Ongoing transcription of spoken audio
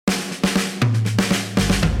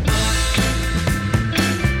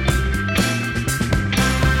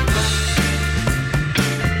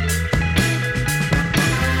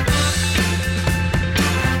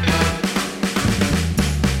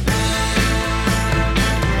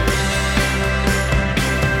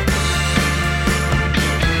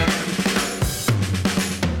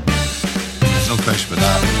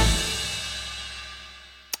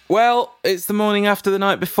Well, it's the morning after the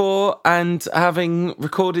night before, and having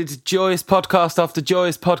recorded joyous podcast after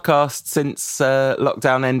joyous podcast since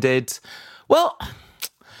lockdown ended, well,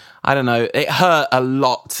 I don't know. It hurt a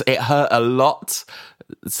lot.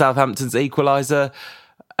 Southampton's equaliser,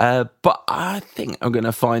 but I think we're going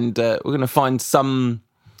to find some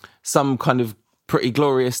kind of pretty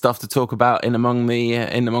glorious stuff to talk about in among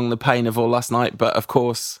the pain of all last night. But of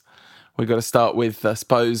course, we've got to start with, I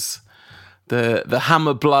suppose, the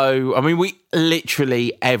hammer blow. I mean, we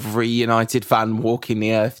literally, every United fan walking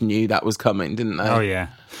the earth knew that was coming, didn't they? Oh, yeah.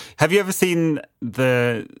 Have you ever seen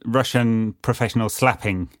the Russian professional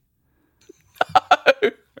slapping?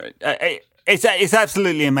 It's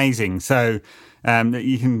absolutely amazing. So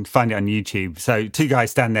you can find it on YouTube. So two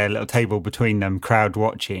guys stand there, a little table between them, crowd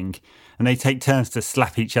watching, and they take turns to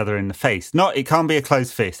slap each other in the face. It can't be a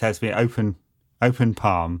closed fist. It has to be an open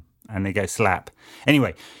palm, and they go slap.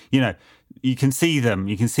 Anyway, you can see them.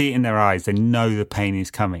 You can see it in their eyes. They know the pain is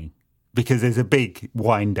coming because there's a big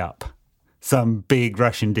wind up. Some big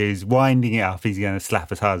Russian dude's winding it up. He's going to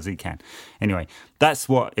slap as hard as he can. Anyway, that's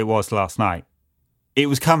what it was last night. It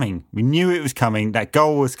was coming. We knew it was coming. That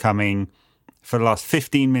goal was coming. For the last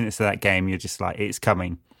 15 minutes of that game, you're just like, it's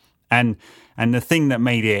coming. And the thing that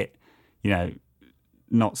made it,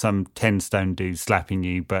 not some 10-stone dude slapping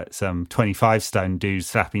you, but some 25-stone dude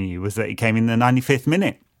slapping you, was that it came in the 95th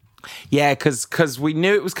minute. Yeah, because we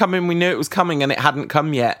knew it was coming, and it hadn't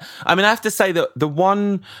come yet. I mean, I have to say that the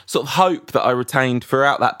one sort of hope that I retained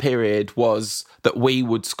throughout that period was that we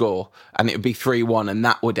would score, and it would be 3-1, and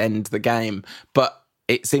that would end the game. But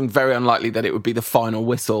it seemed very unlikely that it would be the final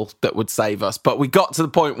whistle that would save us. But we got to the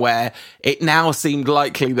point where it now seemed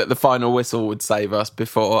likely that the final whistle would save us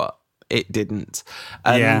before it didn't.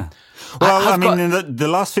 Yeah. Well, in the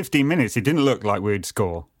last 15 minutes, it didn't look like we'd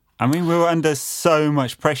score. I mean, we were under so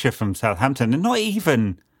much pressure from Southampton and not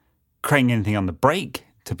even creating anything on the break,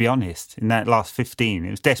 to be honest, in that last 15.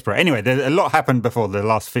 It was desperate. Anyway, a lot happened before the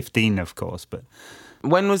last 15, of course. But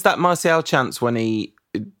when was that Martial chance when he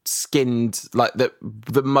skinned like the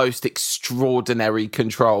most extraordinary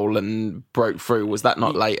control and broke through? Was that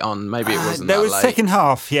not late on? Maybe it wasn't that late. There was second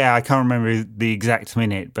half. Yeah, I can't remember the exact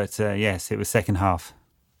minute, but yes, it was second half.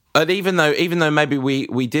 And even though maybe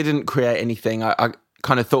we didn't create anything, I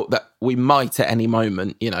kind of thought that we might at any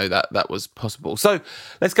moment, that was possible. So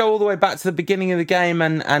let's go all the way back to the beginning of the game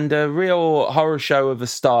and a real horror show of a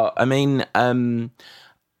start. I mean, I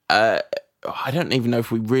don't even know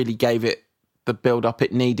if we really gave it the build-up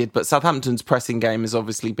it needed, but Southampton's pressing game has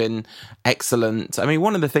obviously been excellent. I mean,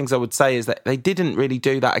 one of the things I would say is that they didn't really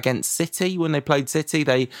do that against City when they played City.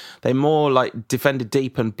 They more like defended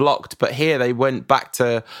deep and blocked, but here they went back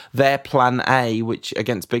to their plan A, which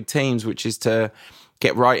against big teams, which is to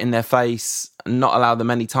get right in their face, not allow them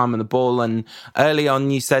any time on the ball. And early on,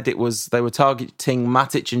 you said they were targeting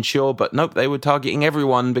Matic and Shaw, but nope, they were targeting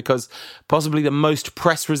everyone because possibly the most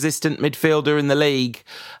press-resistant midfielder in the league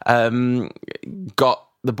got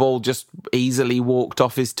the ball just easily walked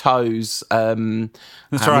off his toes. That's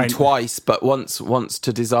right. Twice, but once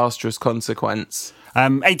to disastrous consequence.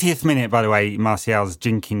 80th minute, by the way, Martial's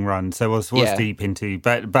jinking run, so was deep into,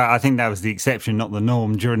 but I think that was the exception, not the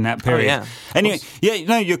norm during that period. Oh, yeah,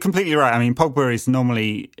 anyway, you're completely right. I mean, Pogba is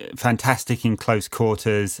normally fantastic in close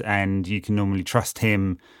quarters, and you can normally trust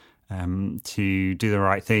him to do the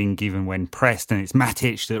right thing, even when pressed. And it's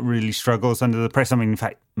Matic that really struggles under the press. I mean, in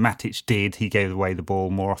fact, Matic did. He gave away the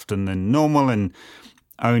ball more often than normal, and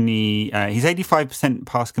only his 85%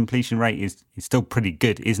 pass completion rate is still pretty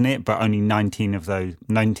good, isn't it? But only 19 of those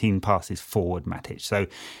 19 passes forward, Matic. So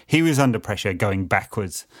he was under pressure going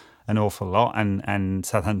backwards an awful lot, and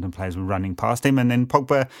Southampton players were running past him. And then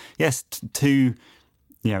Pogba, yes, two,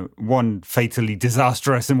 one fatally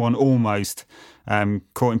disastrous and one almost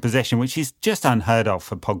caught in possession, which is just unheard of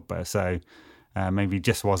for Pogba. So maybe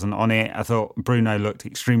just wasn't on it. I thought Bruno looked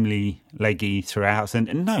extremely leggy throughout,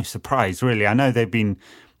 and no surprise, really. I know they've been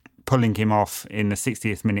pulling him off in the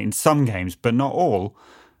 60th minute in some games, but not all.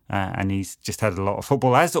 And he's just had a lot of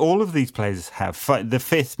football, as all of these players have. The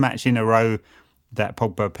fifth match in a row that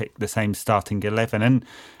Pogba picked the same starting 11.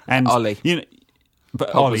 And Ollie.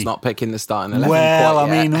 But Pogba's Ollie not picking the starting 11. Well,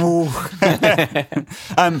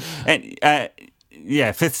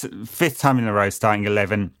 yet. Fifth time in a row starting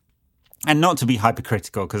 11. And not to be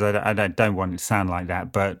hypercritical, because I don't want it to sound like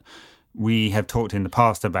that, but we have talked in the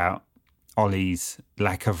past about Ollie's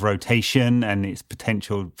lack of rotation and its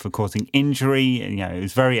potential for causing injury. And, it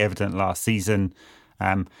was very evident last season.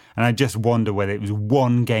 And I just wonder whether it was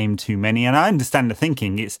one game too many. And I understand the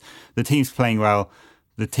thinking. It's the team's playing well,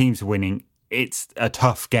 the team's winning. It's a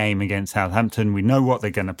tough game against Southampton. We know what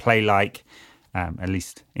they're going to play like. at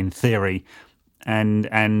least in theory.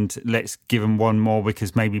 And let's give them one more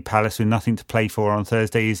because maybe Palace with nothing to play for on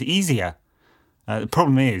Thursday is easier. The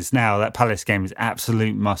problem is now that Palace game is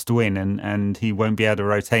absolute must win, and he won't be able to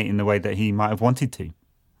rotate in the way that he might have wanted to.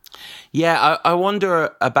 Yeah, I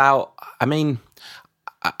wonder about. I mean,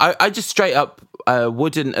 I just straight up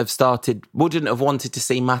wouldn't have wanted to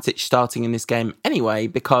see Matic starting in this game anyway,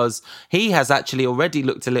 because he has actually already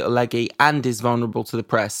looked a little leggy and is vulnerable to the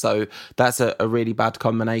press. So that's a really bad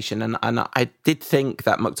combination. And I did think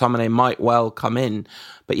that McTominay might well come in,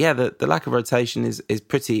 but yeah, the lack of rotation is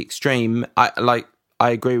pretty extreme. I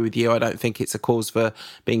agree with you. I don't think it's a cause for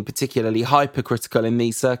being particularly hypercritical in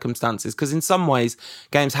these circumstances, because in some ways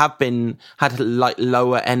games have had like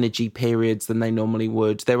lower energy periods than they normally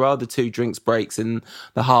would. There are the 2 drinks breaks in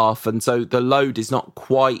the half, and so the load is not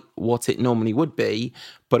quite what it normally would be.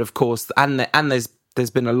 But of course, and there's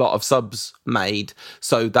been a lot of subs made,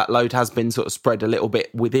 so that load has been sort of spread a little bit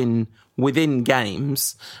within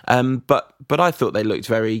games. But I thought they looked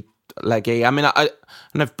very leggy. I mean, I don't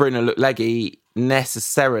know if Bruno looked leggy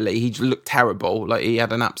necessarily. He looked terrible. Like, he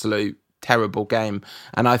had an absolute terrible game.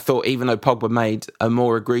 And I thought, even though Pogba made a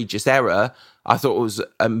more egregious error, I thought it was,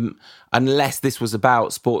 unless this was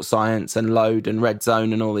about sports science and load and red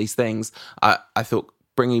zone and all these things, I thought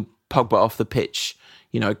bringing Pogba off the pitch,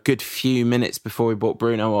 a good few minutes before we brought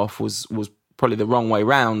Bruno off was probably the wrong way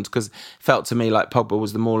round, because it felt to me like Pogba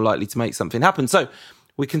was the more likely to make something happen. So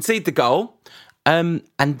we concede the goal, and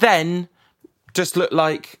then just looked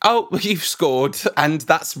like, oh, you've scored, and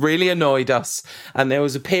that's really annoyed us. And there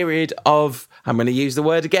was a period of, I'm going to use the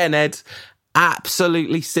word again, Ed,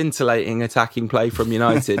 absolutely scintillating attacking play from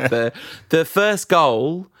United. The first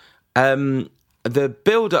goal, the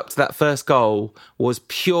build-up to that first goal was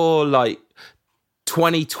pure, like,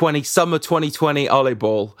 2020, summer 2020 Ole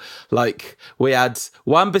ball. Like, we had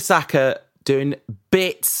Wan-Bissaka doing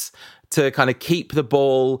bits to kind of keep the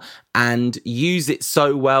ball and use it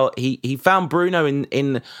so well. He found Bruno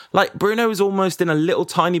in like, Bruno was almost in a little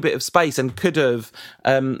tiny bit of space and could have,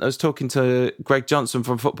 I was talking to Greg Johnson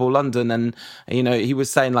from Football London, and he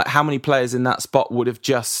was saying, like, how many players in that spot would have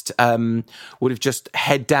just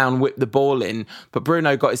head down, whipped the ball in, but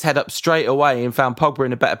Bruno got his head up straight away and found Pogba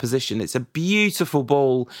in a better position. It's a beautiful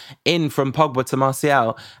ball in from Pogba to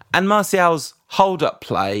Martial, and Martial's hold-up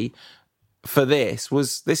play for this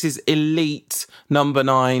is elite number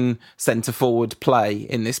 9 centre forward play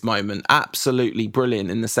in this moment. Absolutely brilliant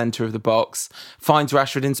in the centre of the box, finds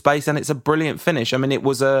Rashford in space, and it's a brilliant finish. I mean, it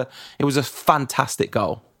was a fantastic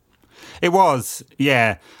goal. It was,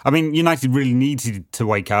 yeah. I mean, United really needed to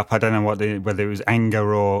wake up. I don't know whether it was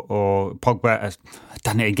anger or Pogba has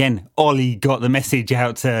done it again. Ollie got the message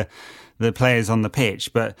out to the players on the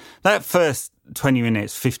pitch, but that first 20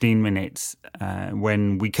 minutes, 15 minutes,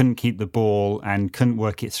 when we couldn't keep the ball and couldn't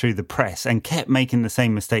work it through the press and kept making the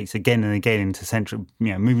same mistakes again and again into central,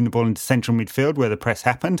 moving the ball into central midfield where the press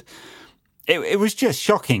happened. It was just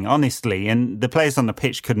shocking, honestly. And the players on the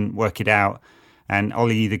pitch couldn't work it out. And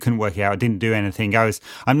Ollie either couldn't work it out, didn't do anything.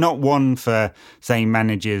 I'm not one for saying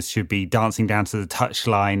managers should be dancing down to the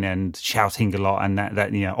touchline and shouting a lot and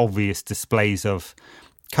that obvious displays of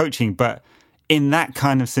coaching, but in that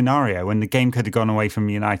kind of scenario, when the game could have gone away from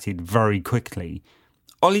United very quickly,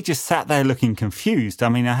 Ollie just sat there looking confused. I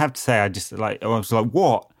mean, I have to say, I was like,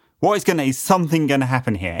 what? Is something going to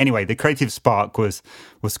happen here? Anyway, the creative spark was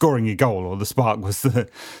scoring a goal, or the spark was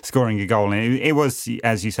scoring a goal. And it was,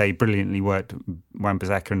 as you say, brilliantly worked.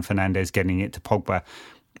 Wan-Bissaka and Fernandes getting it to Pogba.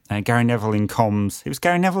 Gary Neville in comms. It was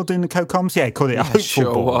Gary Neville doing the co-comms? Yeah, he called it a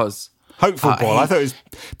hopeful ball. Was. Hopeful ball. I thought it was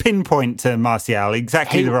pinpoint to Martial,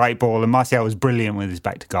 exactly the right ball, and Martial was brilliant with his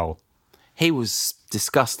back to goal. He was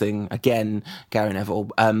disgusting again, Gary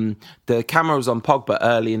Neville. The camera was on Pogba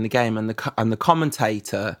early in the game, and the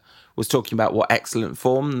commentator was talking about what excellent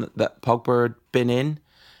form that Pogba had been in,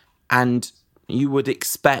 and you would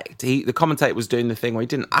expect the commentator was doing the thing where he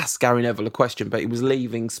didn't ask Gary Neville a question, but he was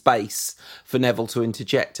leaving space for Neville to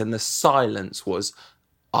interject, and the silence was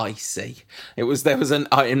icy.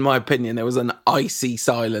 In my opinion, there was an icy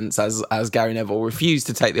silence as Gary Neville refused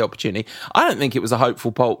to take the opportunity. I don't think it was a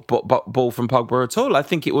hopeful ball from Pogba at all. I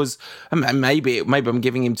think it was, maybe I'm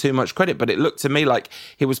giving him too much credit, but it looked to me like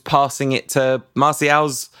he was passing it to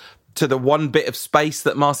to the one bit of space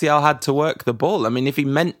that Martial had to work the ball. I mean, if he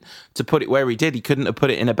meant to put it where he did, he couldn't have put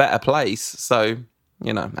it in a better place. So,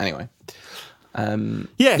 anyway.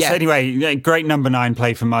 Anyway, great number 9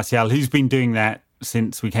 play from Martial, who's been doing that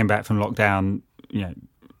since we came back from lockdown,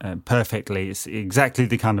 perfectly. It's exactly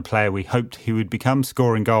the kind of player we hoped he would become,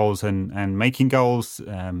 scoring goals and making goals.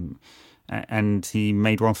 and he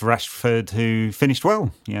made one for Rashford, who finished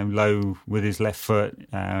well, low with his left foot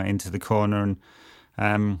into the corner,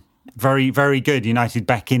 and very, very good. United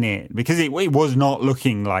back in it, because it was not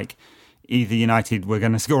looking like either United were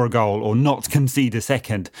going to score a goal or not concede a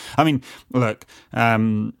second. I mean, look,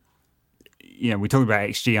 we talk about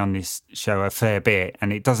XG on this show a fair bit,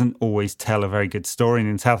 and it doesn't always tell a very good story. And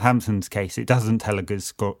in Southampton's case, it doesn't tell a good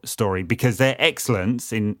story, because their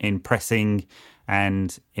excellence in pressing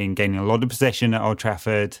and in gaining a lot of possession at Old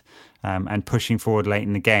Trafford and pushing forward late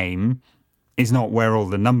in the game is not where all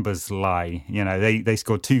the numbers lie. They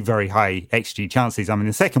scored 2 very high XG chances. I mean,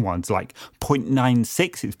 the second one's like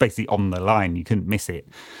 0.96. It's basically on the line. You couldn't miss it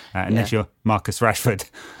unless you're Marcus Rashford.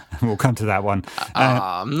 We'll come to that one.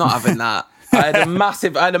 I'm not having that. I had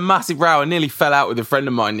a massive row. I nearly fell out with a friend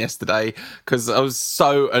of mine yesterday because I was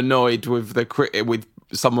so annoyed with with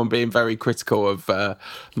someone being very critical of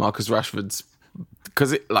Marcus Rashford's,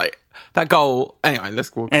 because that goal. Anyway, let's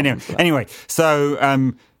go. Anyway, so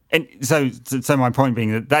my point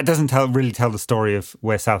being that doesn't really tell the story of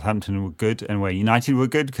where Southampton were good and where United were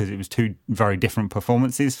good, because it was 2 very different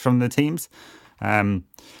performances from the teams.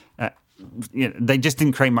 They just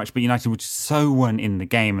didn't create much, but United were just so weren't in the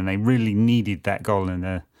game, and they really needed that goal in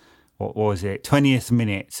the 20th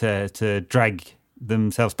minute to drag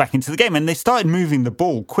themselves back into the game. And they started moving the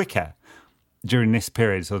ball quicker during this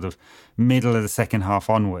period, sort of middle of the second half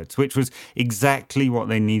onwards, which was exactly what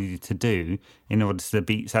they needed to do in order to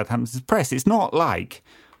beat Southampton's press. It's not like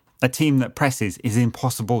a team that presses is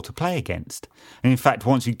impossible to play against. And in fact,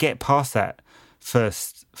 once you get past that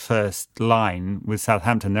first line with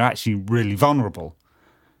Southampton, they're actually really vulnerable.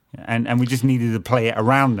 And we just needed to play it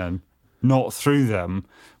around them, not through them,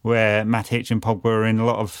 where Matic and Pogba were in a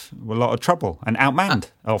lot of trouble and outmanned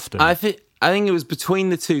often. I think it was between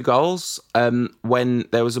the 2 goals when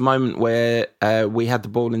there was a moment where we had the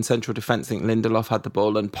ball in central defence. I think Lindelof had the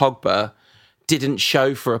ball and Pogba didn't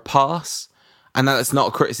show for a pass. And that's not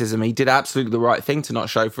a criticism. He did absolutely the right thing to not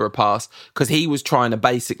show for a pass, because he was trying to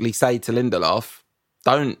basically say to Lindelof,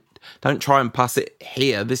 don't try and pass it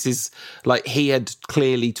here. This is he had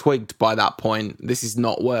clearly twigged by that point. This is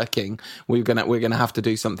not working. We're gonna have to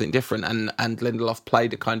do something different. And Lindelof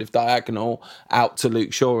played a kind of diagonal out to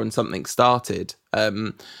Luke Shaw, and something started.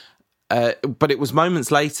 But it was moments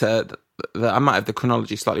later that I might have the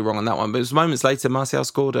chronology slightly wrong on that one. But it was moments later Martial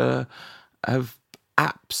scored a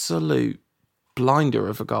absolute blinder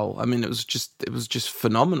of a goal. I mean, it was just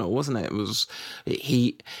phenomenal, wasn't it?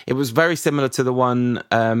 It was very similar to the one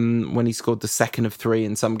when he scored the second of 3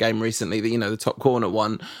 in some game recently, the top corner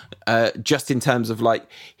one, just in terms of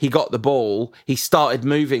he got the ball, he started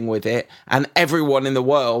moving with it, and everyone in the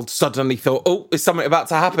world suddenly thought, oh, is something about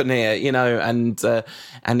to happen here, and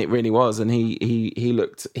it really was. And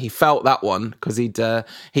he felt that one, because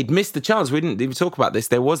he'd missed the chance. We didn't even talk about this.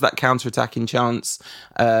 There was that counter-attacking chance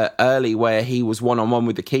early where he was one-on-one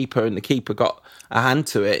with the keeper, and the keeper got a hand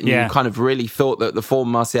to it, and you kind of really thought that the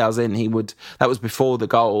form Martial's in, that was before the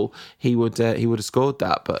goal, he would have scored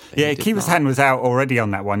that. But keeper's hand was out already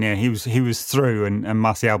on that one. He was through, and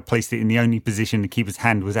Martial placed it in the only position the keeper's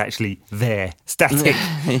hand was actually there, static.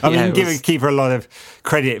 Give a keeper a lot of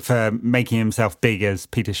credit for making himself big, as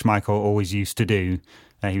Peter Schmeichel always used to do.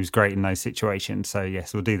 He was great in those situations, so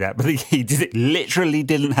yes, we'll do that. But he literally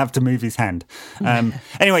didn't have to move his hand.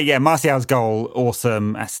 Anyway, Martial's goal,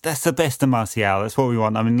 awesome. That's the best of Martial. That's what we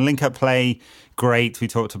want. I mean, link-up play, great, we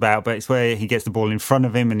talked about, but it's where he gets the ball in front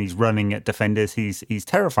of him and he's running at defenders. He's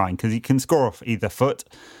terrifying, because he can score off either foot.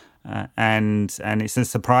 And it's a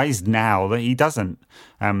surprise now that he doesn't.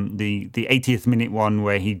 The 80th minute one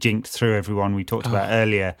where he jinked through everyone we talked about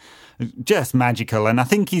earlier, just magical. And I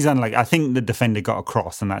think I think the defender got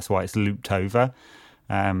across, and that's why it's looped over.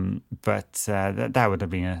 But that would have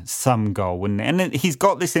been some goal, wouldn't it? And he's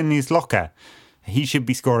got this in his locker. He should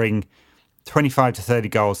be scoring 25 to 30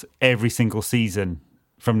 goals every single season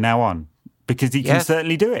from now on, because he can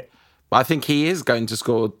certainly do it. I think he is going to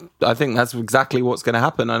score. I think that's exactly what's going to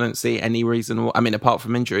happen. I don't see any reason. I mean, apart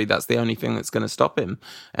from injury, that's the only thing that's going to stop him,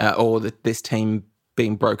 or this team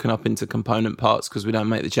being broken up into component parts because we don't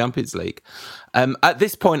make the Champions League. At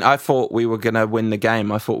this point, I thought we were going to win the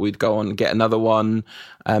game. I thought we'd go on and get another one,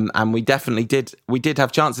 and we definitely did. We did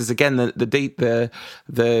have chances. Again,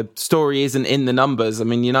 the story isn't in the numbers. I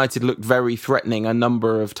mean, United looked very threatening a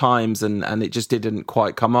number of times, and it just didn't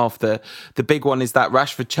quite come off. The big one is that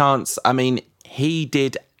Rashford chance. I mean, he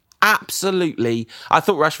did absolutely. I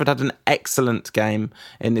thought Rashford had an excellent game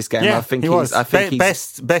in this game. Yeah, I think he was. I think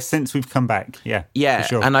best since we've come back. Yeah, for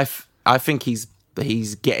sure. And I think he's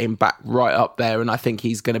he's getting back right up there, and I think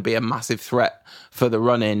he's going to be a massive threat for the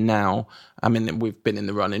run-in now. I mean, we've been in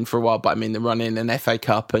the run-in for a while, but I mean the run-in and FA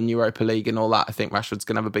Cup and Europa League and all that. I think Rashford's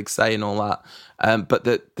going to have a big say in all that. But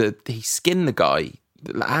he skinned the guy.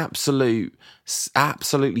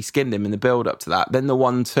 Absolutely skinned him in the build up to that. Then the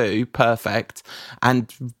 1-2, perfect,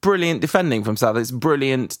 and brilliant defending from South. It's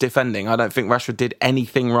brilliant defending. I don't think Rashford did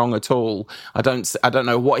anything wrong at all. I don't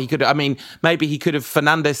know what he could. I mean, maybe he could have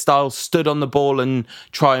Fernandes style stood on the ball and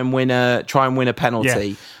try and win a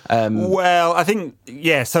penalty. Yeah. Well, I think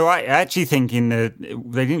So I actually think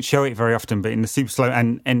they didn't show it very often, but in the super slow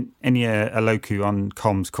and Enya Aloku on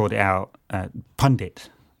comms called it out.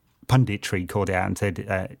 Punditry called it out and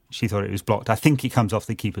said she thought it was blocked. I think it comes off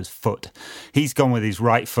the keeper's foot. He's gone with his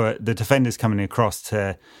right foot. The defender's coming across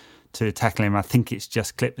to tackle him. I think it's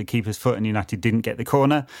just clipped the keeper's foot, and United didn't get the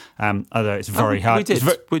corner. Although it's very hard. We did.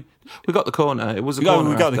 We got the corner. It was a corner.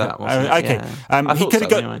 We got that, okay. Yeah. He could have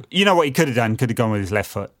got. Anyway. You know what he could have done? Could have gone with his left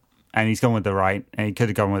foot, and he's gone with the right, and he could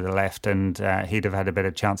have gone with the left, and he'd have had a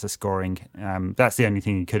better chance of scoring. That's the only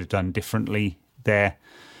thing he could have done differently there.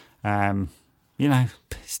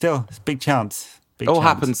 Still, it's a big chance. It all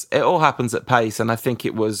happens at pace, and I think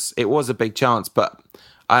it was a big chance, but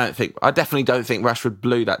I definitely don't think Rashford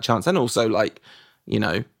blew that chance. And also,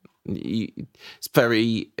 it's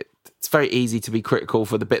very easy to be critical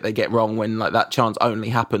for the bit they get wrong when that chance only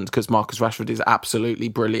happened because Marcus Rashford is absolutely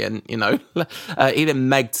brilliant. He then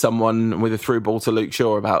megged someone with a through ball to Luke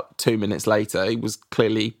Shaw about 2 minutes later. He was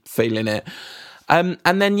clearly feeling it. And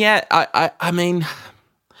then I mean,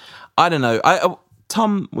 I don't know.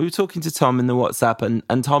 Tom, we were talking to Tom in the WhatsApp,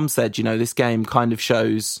 and Tom said, this game kind of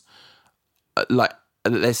shows that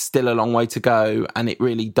there's still a long way to go, and it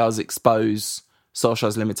really does expose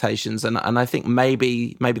Solskjaer's limitations. And I think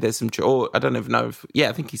maybe there's some, or I don't even know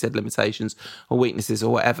I think he said limitations or weaknesses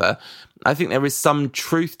or whatever. I think there is some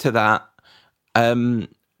truth to that.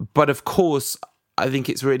 But of course, I think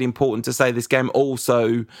it's really important to say this game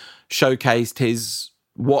also showcased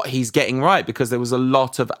what he's getting right, because there was a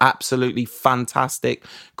lot of absolutely fantastic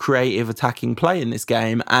creative attacking play in this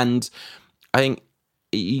game, and I think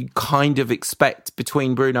you kind of expect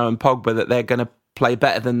between Bruno and Pogba that they're going to play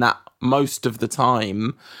better than that most of the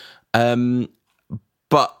time, but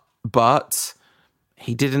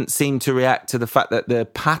he didn't seem to react to the fact that the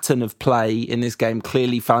pattern of play in this game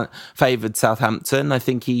clearly favoured Southampton. I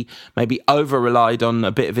think he maybe over-relied on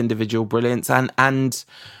a bit of individual brilliance, and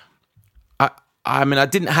I mean, I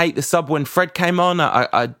didn't hate the sub when Fred came on.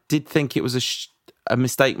 I did think it was a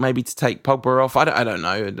mistake maybe to take Pogba off. I don't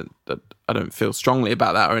know. I don't feel strongly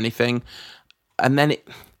about that or anything. And then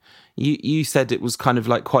you said it was kind of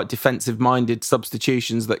quite defensive-minded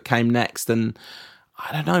substitutions that came next. And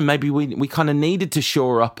I don't know, maybe we kind of needed to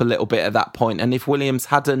shore up a little bit at that point. And if Williams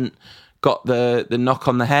hadn't got the knock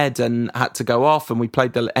on the head and had to go off, and we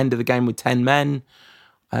played the end of the game with 10 men,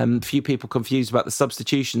 a few people confused about the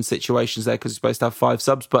substitution situations there because you're supposed to have 5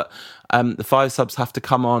 subs, but the 5 subs have to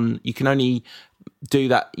come on. You can only do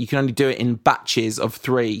that. You can only do it in batches of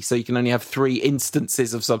 3, so you can only have 3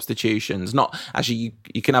 instances of substitutions. Not actually,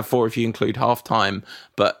 you can have 4 if you include half time,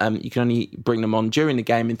 but you can only bring them on during the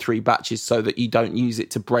game in 3 batches so that you don't use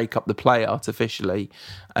it to break up the play artificially.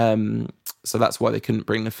 So that's why they couldn't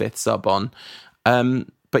bring the 5th sub on.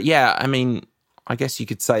 But yeah, I mean, I guess you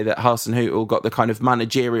could say that Hasenhüttl got the kind of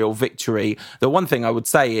managerial victory. The one thing I would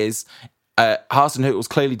say is Hasenhüttl's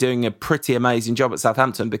clearly doing a pretty amazing job at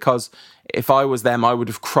Southampton, because if I was them, I would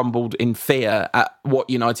have crumbled in fear at what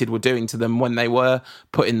United were doing to them when they were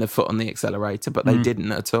putting the foot on the accelerator, but they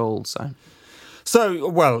didn't at all. So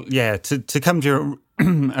well, yeah, to come to your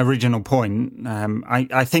original point,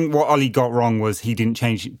 I think what Ollie got wrong was he didn't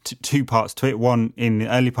change 2 parts to it. One, in the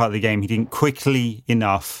early part of the game, he didn't quickly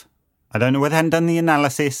enough. I don't know whether they hadn't done the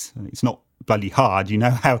analysis. It's not bloody hard. You know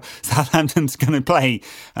how Southampton's going to play.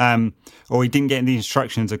 Or he didn't get the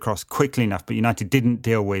instructions across quickly enough. But United didn't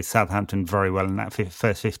deal with Southampton very well in that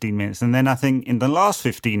first 15 minutes. And then I think in the last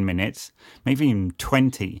 15 minutes, maybe even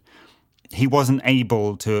 20, he wasn't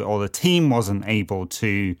able to, or the team wasn't able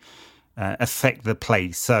to affect the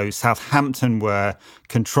play. So Southampton were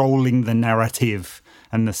controlling the narrative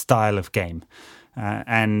and the style of game.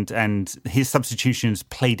 And his substitutions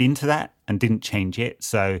played into that and didn't change it.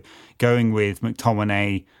 So going with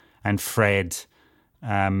McTominay and Fred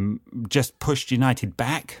just pushed United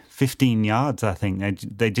back 15 yards, I think.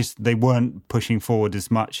 They weren't pushing forward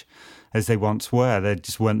as much as they once were. There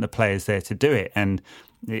just weren't the players there to do it. And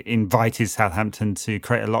it invited Southampton to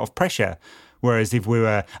create a lot of pressure, Whereas if we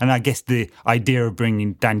were, and I guess the idea of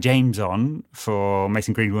bringing Dan James on for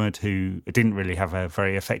Mason Greenwood, who didn't really have a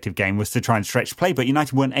very effective game, was to try and stretch play. But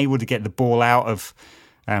United weren't able to get the ball out of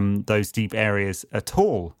those deep areas at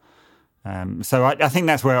all. So I think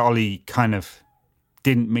that's where Ollie kind of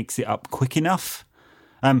didn't mix it up quick enough.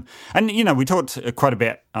 And we talked quite a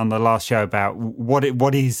bit on the last show about what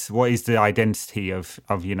is the identity of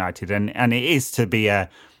United, and it is to be a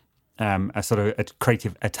sort of a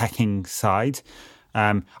creative attacking side.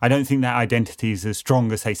 I don't think that identity is as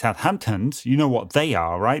strong as, say, Southampton's. You know what they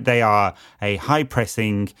are, right? They are a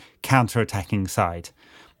high-pressing, counter-attacking side.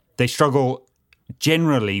 They struggle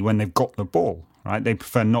generally when they've got the ball, right? They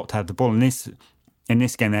prefer not to have the ball. In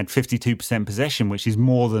this game, they had 52% possession, which is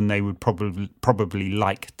more than they would probably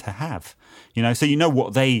like to have. So you know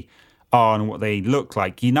what they are and what they look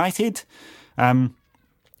like. United, in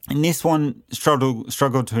this one,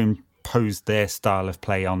 struggled to impose their style of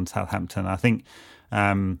play on Southampton. I think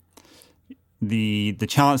the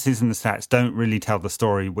chances and the stats don't really tell the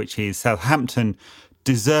story, which is Southampton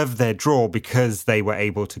deserved their draw because they were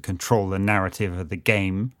able to control the narrative of the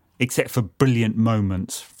game, except for brilliant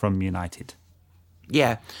moments from United.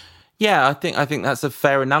 Yeah, I think that's a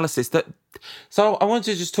fair analysis. So I wanted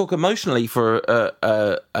to just talk emotionally for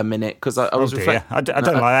a minute because I was I don't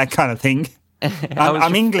like that kind of thing.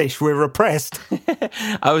 I'm English. We're repressed.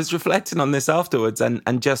 I was reflecting on this afterwards,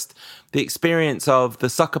 and just the experience of the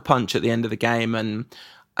sucker punch at the end of the game, and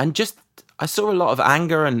just I saw a lot of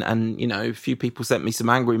anger, and a few people sent me some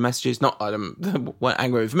angry messages. They weren't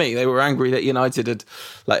angry with me; they were angry that United had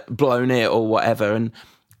blown it or whatever, and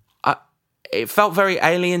it felt very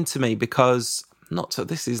alien to me because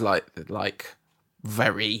this is like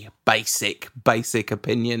very basic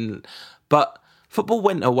opinion, but football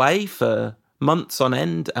went away for months on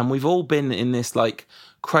end, and we've all been in this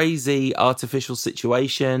crazy artificial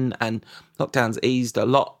situation, and lockdowns eased a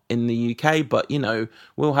lot in the UK, but we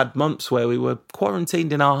all had months where we were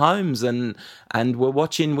quarantined in our homes, and we were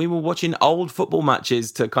watching old football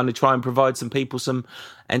matches to kind of try and provide some people some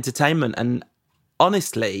entertainment. And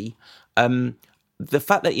honestly, the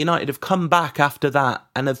fact that United have come back after that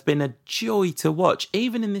and have been a joy to watch,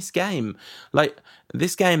 even in this game.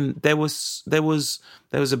 This game, there was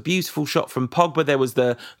a beautiful shot from Pogba. There was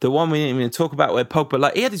the one we didn't even talk about where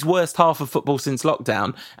Pogba, he had his worst half of football since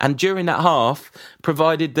lockdown, and during that half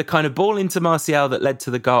provided the kind of ball into Martial that led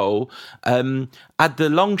to the goal. Had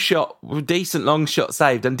the decent long shot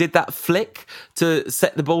saved, and did that flick to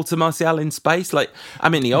set the ball to Martial in space.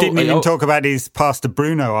 Didn't even talk about his pass to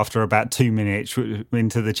Bruno after about 2 minutes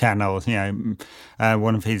into the channel.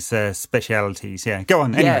 One of his specialities. Yeah, go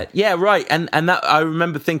on. Anyway. Yeah, right. And that I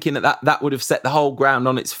remember thinking that would have set the whole ground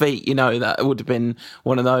on its feet. That would have been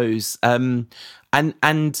one of those. And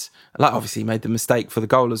obviously he made the mistake for the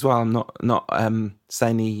goal as well. I'm not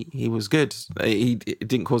saying he was good. It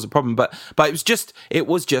didn't cause a problem, but it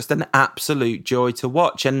was just an absolute joy to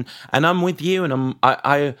watch. And I'm with you, and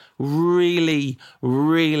I really,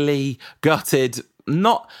 really gutted.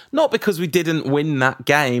 Not because we didn't win that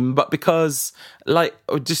game, but because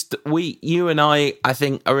you and I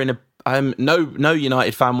think are in a. No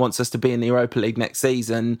United fan wants us to be in the Europa League next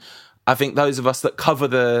season. I think those of us that cover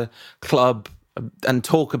the club and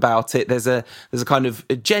talk about it, there's a kind of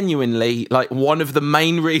genuinely one of the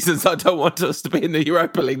main reasons I don't want us to be in the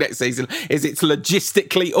Europa League next season is it's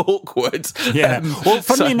logistically awkward. Yeah. Well,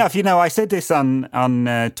 funnily enough, I said this on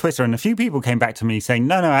Twitter, and a few people came back to me saying,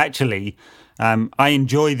 no, actually, I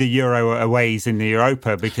enjoy the Euro aways in the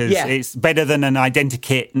Europa because it's better than an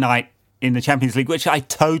identikit night in the Champions League, which I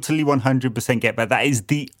totally 100% get, but that is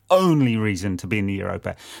the only reason to be in the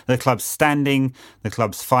Europa. The club's standing, the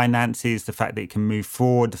club's finances, the fact that it can move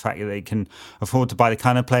forward, the fact that they can afford to buy the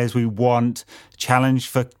kind of players we want, challenge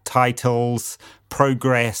for titles,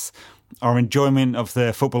 progress, our enjoyment of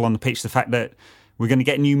the football on the pitch, the fact that we're going to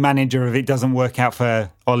get a new manager if it doesn't work out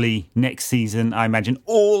for Ollie next season, I imagine.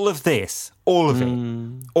 All of this, all of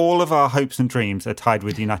it, all of our hopes and dreams are tied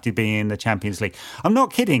with United being in the Champions League. I'm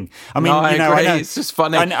not kidding. I mean, I know, it's just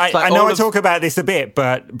funny. I know I talk about this a bit,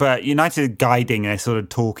 but United guiding, they're sort of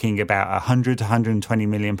talking about £100 to £120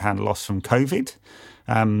 million loss from COVID.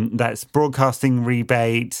 That's broadcasting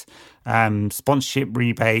rebate, sponsorship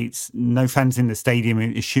rebates, no fans in the stadium,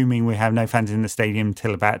 assuming we have no fans in the stadium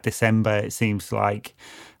till about December, it seems like.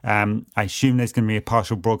 I assume there's going to be a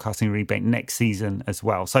partial broadcasting rebate next season as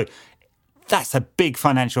well. So that's a big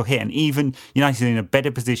financial hit, and even United in a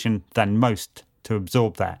better position than most to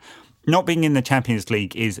absorb that. Not being in the Champions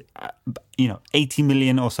League is, 80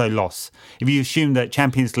 million or so loss. If you assume that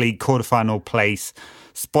Champions League quarterfinal place,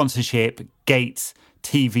 sponsorship, gates,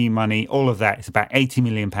 TV money, all of that. It's about £80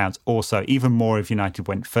 million or so, even more if United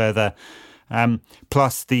went further.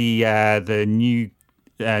 Plus the new,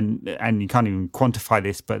 and you can't even quantify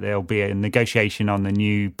this, but there'll be a negotiation on the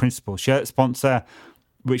new principal shirt sponsor,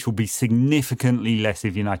 which will be significantly less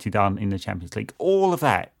if United aren't in the Champions League. All of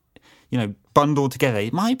that, bundled together,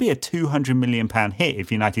 it might be a £200 million hit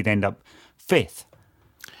if United end up fifth.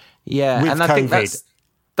 Yeah, with and COVID. I think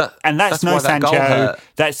that's no why that goal Sancho. hurt.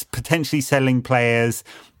 That's potentially selling players.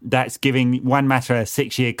 That's giving Juan Mata a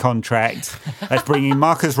 6-year contract. That's bringing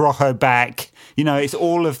Marcus Rojo back. It's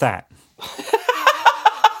all of that.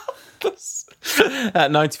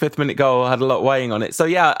 That 95th minute goal had a lot weighing on it. So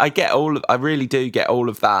yeah, I really do get all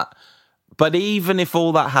of that. But even if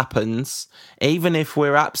all that happens, even if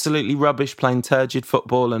we're absolutely rubbish playing turgid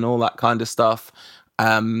football and all that kind of stuff,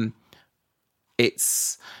 it'll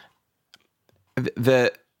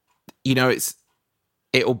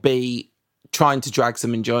be trying to drag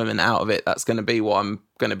some enjoyment out of it. That's going to be what I'm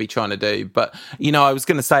going to be trying to do. But, I was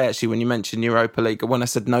going to say, actually, when you mentioned Europa League, when I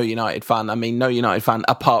said no United fan, I mean no United fan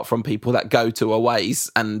apart from people that go to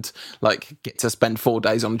aways and get to spend 4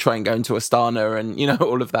 days on the train going to Astana and,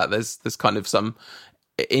 all of that. There's kind of some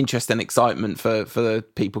interest and excitement for the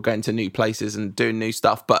people going to new places and doing new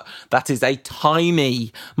stuff, but that is a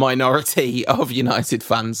tiny minority of United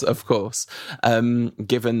fans, of course,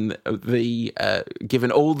 given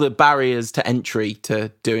all the barriers to entry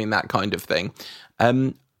to doing that kind of thing.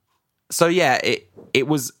 So yeah, it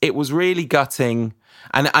was really gutting,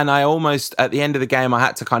 and I almost at the end of the game I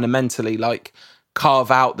had to kind of mentally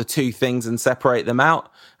carve out the two things and separate them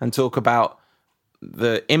out and talk about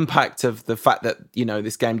the impact of the fact that,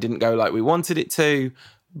 this game didn't go like we wanted it to,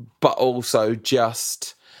 but also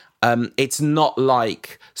just, it's not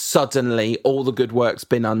like suddenly all the good work's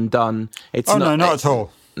been undone. Not at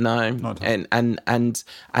all. No. Not at all. And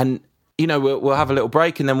we'll have a little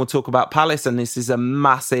break and then we'll talk about Palace. And this is a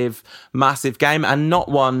massive, massive game and not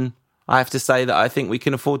one, I have to say, that I think we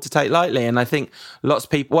can afford to take lightly. And I think lots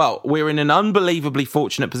of people, we're in an unbelievably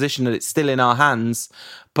fortunate position that it's still in our hands,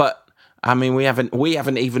 but I mean, we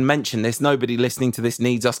haven't even mentioned this. Nobody listening to this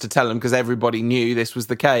needs us to tell them because everybody knew this was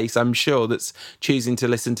the case. I'm sure that's choosing to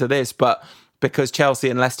listen to this. But because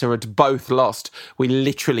Chelsea and Leicester had both lost, we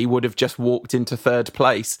literally would have just walked into third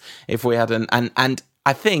place if we hadn't. And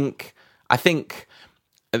I think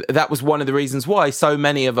that was one of the reasons why so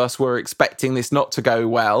many of us were expecting this not to go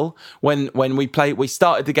well. When we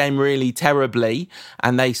started the game really terribly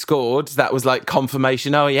and they scored, that was like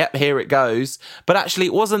confirmation, oh, yep, here it goes. But actually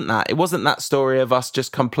it wasn't that. It wasn't that story of us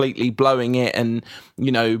just completely blowing it and,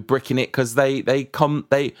 bricking it, because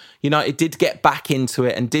United did get back into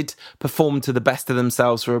it and did perform to the best of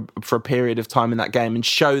themselves for a period of time in that game and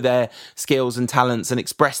show their skills and talents and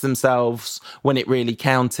express themselves when it really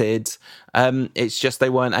counted. It's just they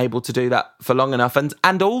weren't able to do that for long enough.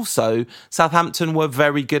 And also, Southampton were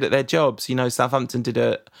very good at their jobs. Southampton did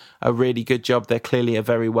a really good job. They're clearly a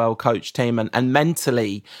very well-coached team. And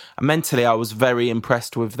mentally, I was very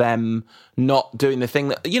impressed with them not doing the thing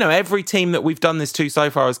that, every team that we've done this to so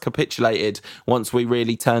far has capitulated once we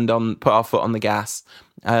really put our foot on the gas.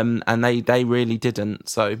 And they really didn't.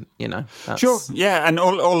 So, that's... Sure. Yeah. And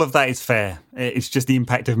all of that is fair. It's just the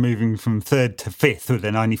impact of moving from third to fifth with a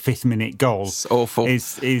 95th minute goal. It's awful.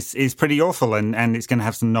 Is pretty awful. And it's going to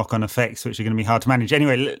have some knock-on effects, which are going to be hard to manage.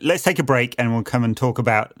 Anyway, let's take a break and we'll come and talk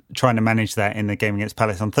about trying to manage that in the game against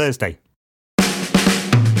Palace on Thursday.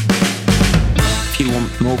 If you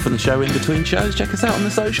want more from the show in between shows, check us out on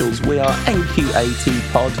the socials. We are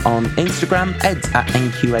NQAT Pod on Instagram, Ed's at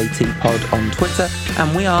NQAT Pod on Twitter,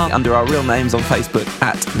 and we are under our real names on Facebook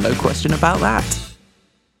at No Question About That.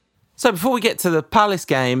 So before we get to the Palace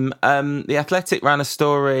game, The Athletic ran a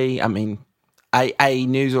story, a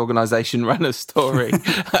news organisation ran a story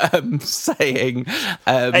saying...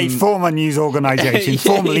 a former news organisation,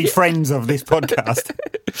 formerly friends of this podcast.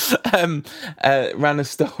 Ran a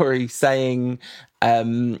story saying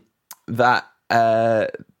that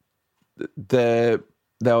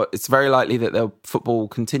it's very likely that the football will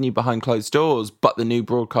continue behind closed doors, but the new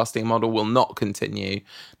broadcasting model will not continue.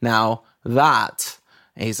 Now, that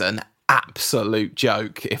is an absolute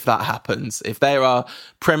joke if that happens. If there are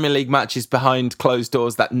Premier League matches behind closed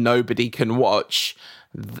doors that nobody can watch,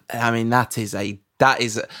 that is a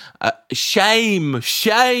shame on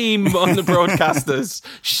the broadcasters,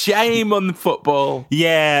 shame on the football.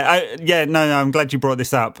 I'm glad you brought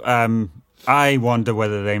this up. I wonder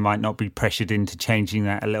whether they might not be pressured into changing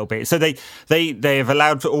that a little bit. So they have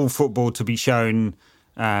allowed all football to be shown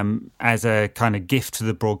as a kind of gift to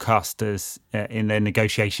the broadcasters in their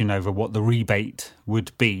negotiation over what the rebate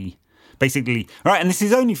would be. basically, right, and this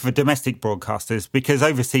is only for domestic broadcasters, because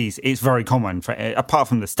overseas it's very common, for, apart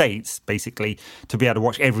from the States, basically, to be able to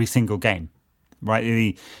watch every single game. Right,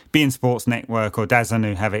 the beIN Sports Network or DAZN,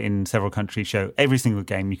 who have it in several countries, show every single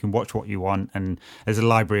game. You can watch what you want, and there's a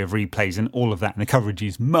library of replays and all of that. And the coverage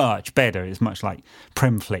is much better. It's much like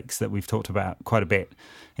Premflix that we've talked about quite a bit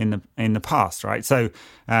in the past, right? So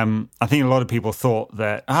I think a lot of people thought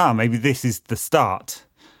that maybe this is the start,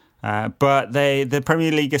 but the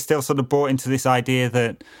Premier League is still sort of bought into this idea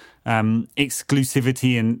that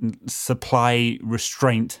exclusivity and supply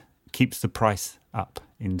restraint keeps the price up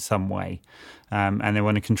in some way. And they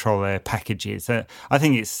want to control their packages. I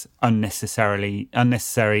think it's unnecessary,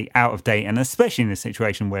 out of date, and especially in a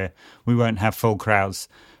situation where we won't have full crowds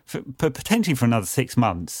potentially for another 6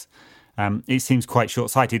 months. It seems quite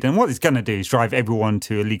short-sighted. And what it's going to do is drive everyone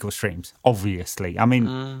to illegal streams, obviously. I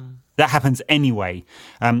mean, that happens anyway.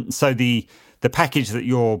 So the package that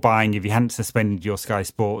you're buying, if you hadn't suspended your Sky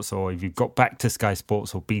Sports, or if you've got back to Sky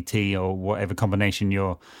Sports or BT or whatever combination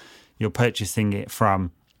you're purchasing it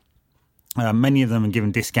from, many of them are given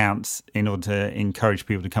discounts in order to encourage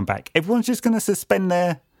people to come back. Everyone's just going to suspend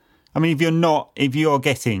their... I mean, if you're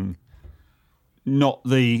getting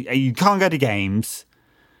you can't go to games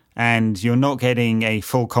and you're not getting a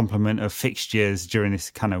full complement of fixtures during this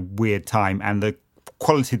kind of weird time, and the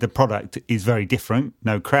quality of the product is very different,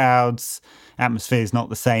 no crowds, atmosphere is not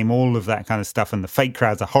the same, all of that kind of stuff, and the fake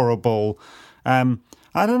crowds are horrible.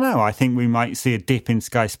 I don't know. I think we might see a dip in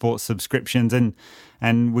Sky Sports subscriptions,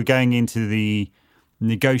 and we're going into the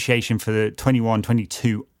negotiation for the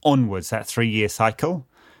 21-22 onwards, that 3-year cycle.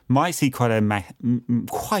 Might see quite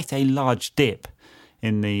a large dip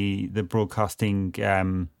in the broadcasting,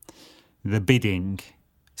 the bidding,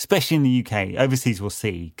 especially in the UK. Overseas we'll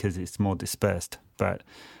see, because it's more dispersed. But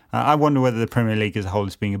I wonder whether the Premier League as a whole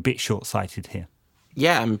is being a bit short-sighted here.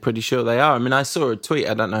 Yeah, I'm pretty sure they are. I mean, I saw a tweet,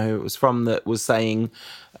 I don't know who it was from, that was saying,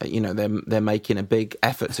 they're making a big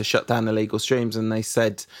effort to shut down illegal streams. And they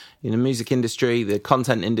said, music industry, the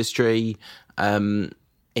content industry,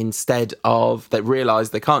 instead of, they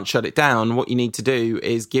realised they can't shut it down, what you need to do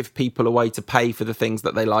is give people a way to pay for the things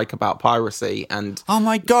that they like about piracy. And oh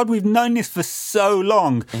my God, we've known this for so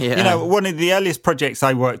long. Yeah. One of the earliest projects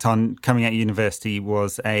I worked on coming out of university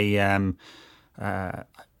was a...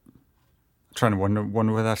 trying to wonder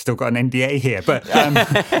whether I've still got an NDA here, but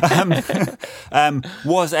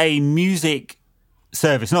was a music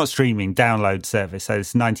service, not streaming, download service. So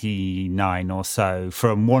it's 99 or so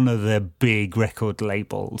from one of the big record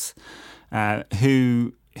labels,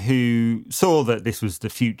 who saw that this was the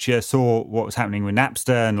future, saw what was happening with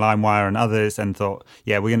Napster and LimeWire and others, and thought,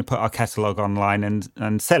 yeah, we're going to put our catalogue online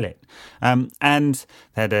and sell it. And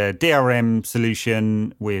they had a DRM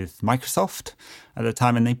solution with Microsoft at the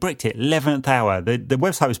time, and they bricked it 11th hour. The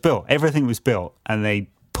website was built, everything was built, and they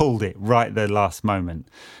pulled it right at the last moment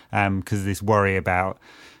because of this worry about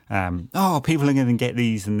people are going to get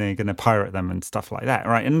these and they're going to pirate them and stuff like that,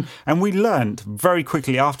 right? And we learned very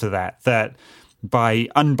quickly after that by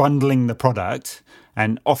unbundling the product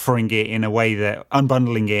and offering it in a way that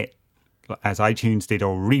unbundling it as iTunes did,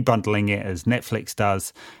 or rebundling it as Netflix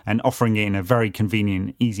does, and offering it in a very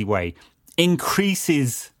convenient, easy way,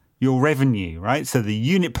 increases your revenue, right? So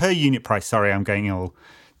the per unit price, sorry, I'm going all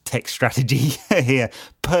tech strategy here,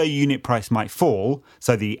 per unit price might fall.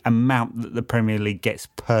 So the amount that the Premier League gets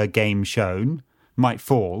per game shown might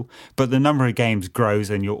fall, but the number of games grows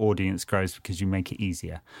and your audience grows because you make it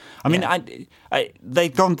easier. I mean,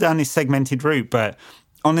 they've gone down this segmented route, but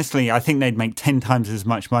honestly, I think they'd make 10 times as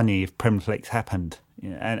much money if Premflix happened.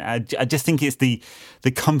 And I just think it's the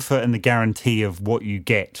comfort and the guarantee of what you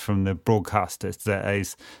get from the broadcasters that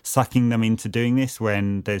is sucking them into doing this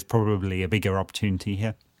when there's probably a bigger opportunity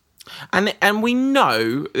here. And we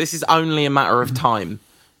know this is only a matter of time.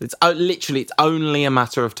 It's only a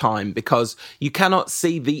matter of time, because you cannot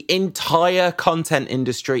see the entire content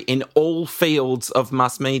industry in all fields of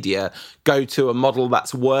mass media go to a model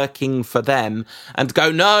that's working for them and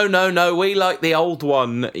go, no, we like the old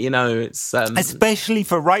one. It's especially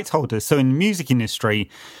for rights holders. So in the music industry,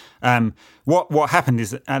 what happened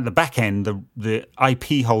is at the back end, the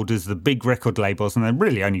IP holders, the big record labels, and there are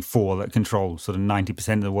really only 4 that control sort of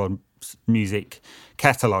 90% of the world's music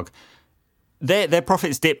catalogue. Their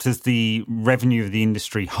profits dipped as the revenue of the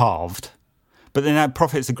industry halved, but then our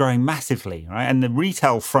profits are growing massively, right? And the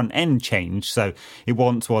retail front end changed. So it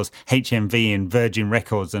once was HMV and Virgin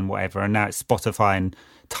Records and whatever, and now it's Spotify and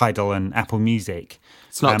Tidal and Apple Music.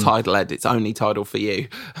 It's not Tidal, Ed. It's only Tidal for you.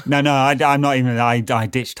 No, I'm not even. I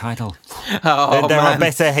ditched Tidal. There are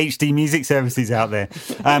better HD music services out there.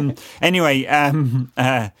 Anyway,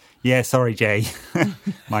 Yeah, sorry, Jay,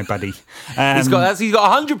 my buddy. He's got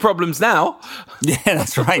 100 problems now. Yeah,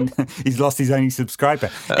 that's right. He's lost his only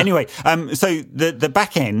subscriber. Anyway, so the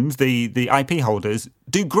back end, the IP holders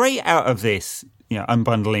do great out of this,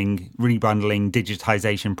 unbundling, rebundling,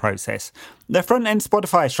 digitization process. The front end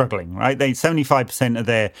Spotify is struggling, right? 75% of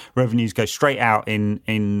their revenues go straight out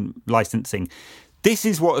in licensing. This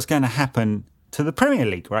is what is going to happen to the Premier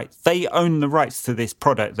League, right? They own the rights to this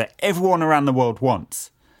product that everyone around the world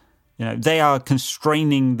wants. They are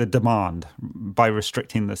constraining the demand by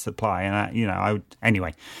restricting the supply. And,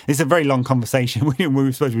 anyway, it's a very long conversation. We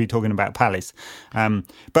were supposed to be talking about Palace. But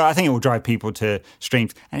I think it will drive people to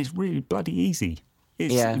streams. And it's really bloody easy.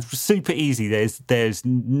 It's super easy. There's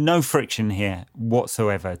no friction here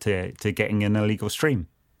whatsoever to getting an illegal stream.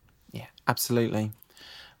 Yeah, absolutely.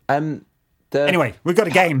 Anyway, we've got a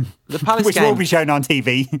game, the Palace which game will be shown on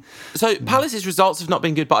TV. So Palace's results have not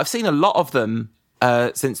been good, but I've seen a lot of them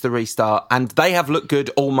since the restart, and they have looked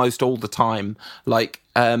good almost all the time.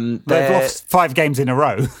 They've lost 5 games in a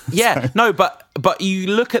row. Yeah, so. No, but you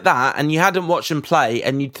look at that and you hadn't watched them play,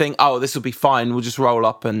 and you'd think, oh, this will be fine. We'll just roll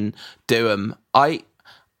up and do them.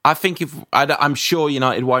 I think I'm sure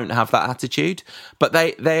United won't have that attitude, but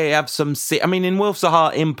they have some. I mean, in Wilf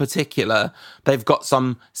Zaha in particular, they've got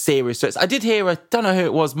some serious threats. I did hear, I don't know who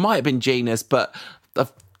it was, might have been Genus, but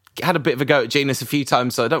I've had a bit of a go at Genus a few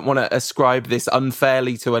times, so I don't want to ascribe this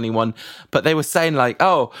unfairly to anyone, but they were saying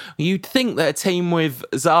you'd think that a team with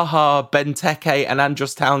Zaha, Benteke and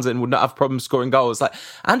Andros Townsend would not have problems scoring goals.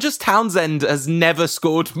 Andros Townsend has never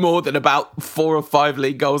scored more than about 4 or 5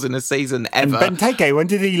 league goals in a season ever. And Benteke, when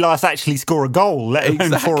did he last actually score a goal, let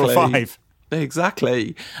alone 4 or 5?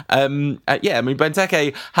 Exactly.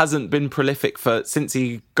 Benteke hasn't been prolific since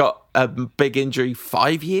he got a big injury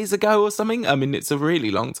 5 years ago or something. I mean, it's a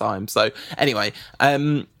really long time. So anyway,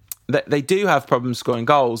 they do have problems scoring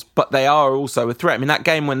goals, but they are also a threat. I mean, that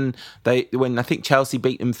game when I think Chelsea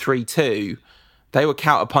beat them 3-2, they were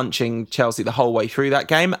counter-punching Chelsea the whole way through that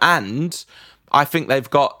game. And I think they've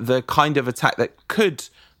got the kind of attack that could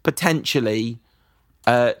potentially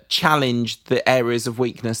challenge the areas of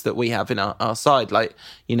weakness that we have in our side,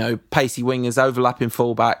 pacey wingers, overlapping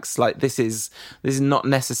fullbacks. This is not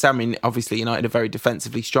necessarily. I mean, obviously United are very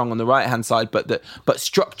defensively strong on the right hand side, but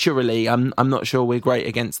structurally, I'm not sure we're great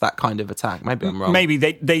against that kind of attack. Maybe I'm wrong. Maybe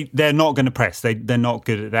they're not going to press. They're not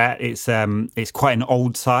good at that. It's quite an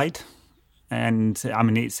old side. And I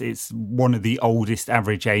mean, it's one of the oldest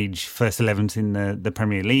average age first 11s in the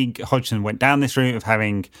Premier League. Hodgson went down this route of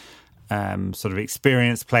having sort of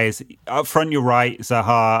experienced players. Up front, you're right,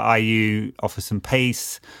 Zaha, Ayew offer some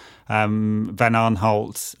pace. Van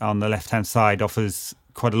Aanholt on the left-hand side offers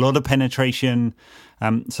quite a lot of penetration.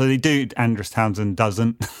 So they do. Andros Townsend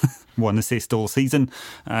doesn't. 1 assist all season,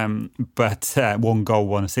 but 1 goal,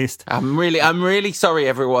 1 assist. I'm really sorry,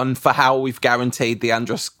 everyone, for how we've guaranteed the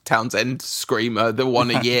Andros Townsend screamer, the one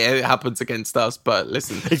a year it happens against us. But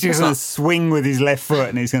listen, he's just going to swing with his left foot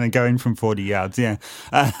and he's going to go in from 40 yards. Yeah.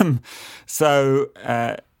 So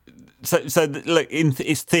look,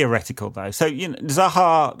 it's theoretical though. So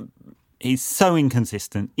Zaha. He's so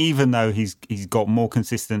inconsistent, even though he's got more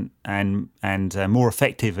consistent and more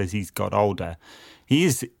effective as he's got older.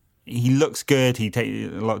 He looks good. He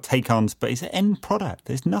takes a lot of take-ons, but it's an end product.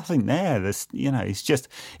 There's nothing there.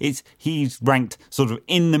 He's ranked sort of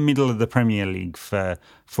in the middle of the Premier League for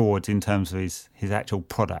forwards in terms of his actual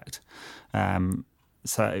product.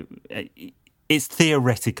 So it's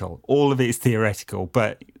theoretical. All of it is theoretical,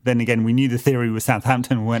 but then again, we knew the theory was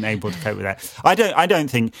Southampton and weren't able to cope with that. I don't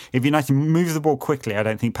think if United move the ball quickly, I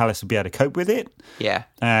don't think Palace will be able to cope with it. Yeah.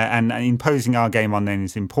 And imposing our game on them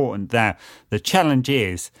is important. Now, the challenge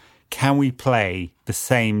is, can we play the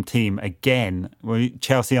same team again?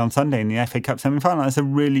 Chelsea on Sunday in the FA Cup semi-final. That's a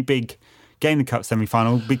really big game, the Cup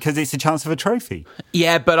semi-final, because it's a chance of a trophy.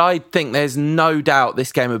 Yeah, but I think there's no doubt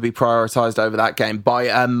this game would be prioritised over that game by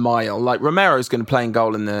a mile. Romero's going to play in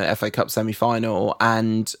goal in the FA Cup semi-final,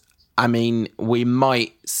 and I mean, we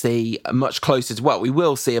might see we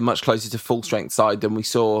will see a much closer to full strength side than we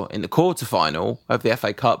saw in the quarterfinal of the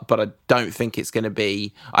FA Cup, but I don't think it's going to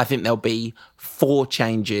be. I think there'll be 4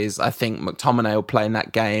 changes. I think McTominay will play in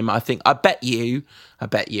that game. I bet you, I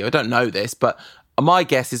don't know this, but my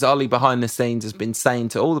guess is Ollie behind the scenes has been saying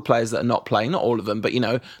to all the players that are not playing, not all of them, but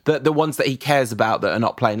the ones that he cares about that are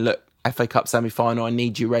not playing, look, FA Cup semi-final, I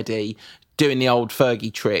need you ready, doing the old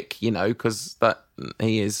Fergie trick, because that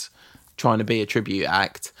he is trying to be a tribute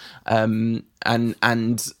act. And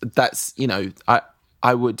that's,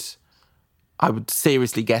 I would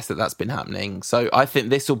seriously guess that that's been happening. So I think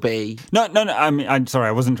this will be... No. I mean, I'm sorry,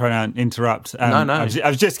 I wasn't trying to interrupt. No. I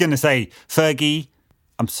was just going to say, Fergie,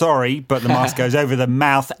 I'm sorry, but the mask goes over the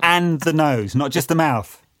mouth and the nose, not just the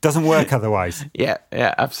mouth. Doesn't work otherwise. Yeah,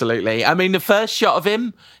 absolutely. I mean, the first shot of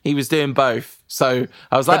him, he was doing both. So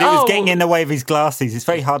I was like, but it was getting in the way of his glasses. It's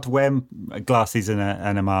very hard to wear glasses and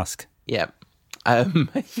a mask. Yeah.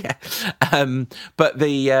 Yeah. But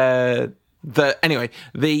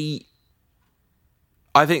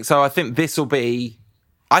I think this will be.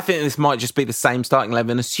 I think this might just be the same starting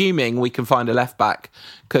 11, assuming we can find a left back,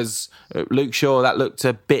 because Luke Shaw, that looked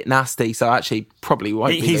a bit nasty, so actually probably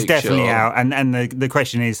won't be. He's Luke definitely Shaw. out, and the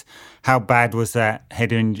question is, how bad was that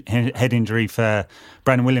head injury for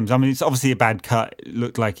Brandon Williams? I mean, it's obviously a bad cut. It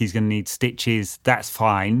looked like he's going to need stitches. That's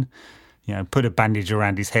fine. Put a bandage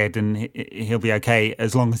around his head and he'll be okay,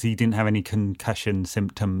 as long as he didn't have any concussion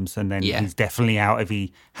symptoms. And then he's definitely out if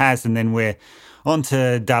he has. And then we're on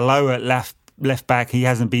to Dalot at left back. He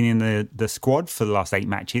hasn't been in the squad for the last 8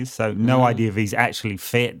 matches, so no idea if he's actually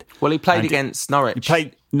fit. Well, he played against Norwich. He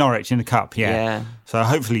played Norwich in the cup, yeah. So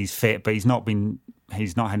hopefully he's fit, but he's not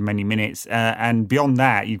had many minutes. And beyond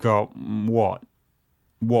that, you've got what?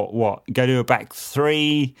 Go to a back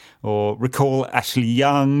 3 or recall Ashley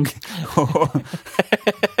Young?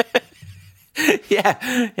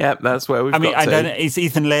 Yeah, that's where we've got to. I don't know. Is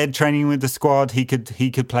Ethan Laird training with the squad? He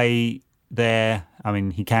could play there. I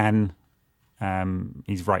mean, he can.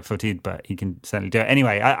 He's right-footed, but he can certainly do it.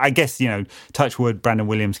 Anyway, I guess, touch wood, Brandon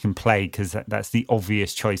Williams can play because that's the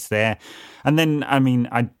obvious choice there. And then, I mean,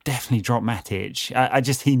 I definitely drop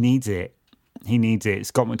Matic. He needs it. He needs it.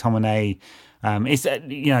 Scott McTominay. It's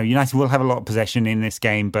United will have a lot of possession in this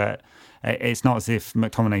game, but it's not as if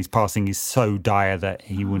McTominay's passing is so dire that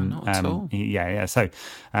he wouldn't. Not at all. So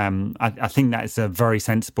I think that's a very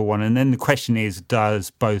sensible one. And then the question is,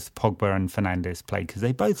 does both Pogba and Fernandes play? Because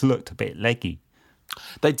they both looked a bit leggy.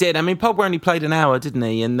 They did. I mean, Pogba only played an hour, didn't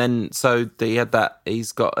he? And then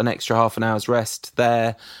he's got an extra half an hour's rest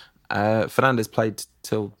there. Fernandes played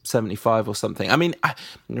till 75 or something. I mean, I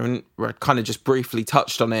kind of just briefly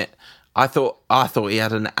touched on it. I thought he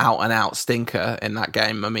had an out-and-out stinker in that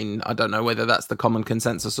game. I mean, I don't know whether that's the common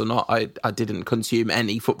consensus or not. I didn't consume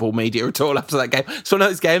any football media at all after that game. It's one of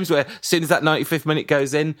those games where as soon as that 95th minute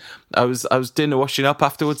goes in, I was doing the washing up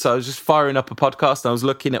afterwards, so I was just firing up a podcast and I was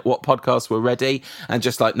looking at what podcasts were ready and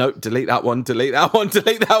just like, nope, delete that one,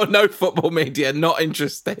 no football media, not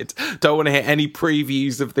interested. Don't want to hear any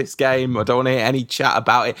previews of this game. I don't want to hear any chat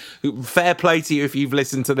about it. Fair play to you if you've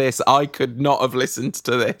listened to this. I could not have listened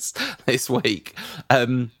to this week.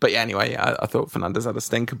 But yeah, anyway, I thought Fernandes had a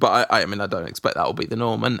stinker, but I mean, I don't expect that will be the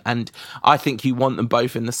norm. And I think you want them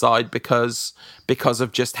both in the side because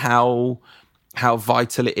of just how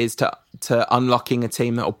vital it is to unlocking a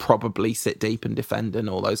team that will probably sit deep and defend and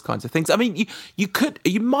all those kinds of things. I mean,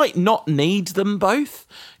 you might not need them both,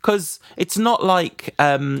 because it's not like,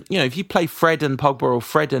 if you play Fred and Pogba or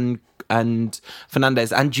Fred and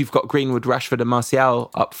Fernandes and you've got Greenwood, Rashford and Martial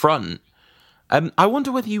up front, I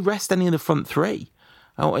wonder whether you rest any of the front 3.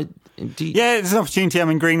 There's an opportunity. I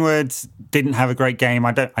mean, Greenwood didn't have a great game.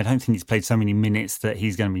 I don't think he's played so many minutes that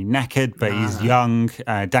he's going to be knackered, but he's young.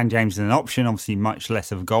 Dan James is an option, obviously much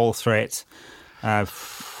less of a goal threat.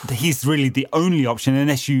 He's really the only option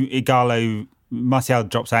unless Martial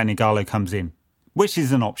drops out and Ighalo comes in, which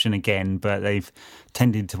is an option again, but they've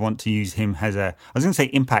tended to want to use him as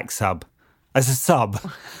impact sub, as a sub.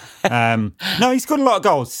 No, he's got a lot of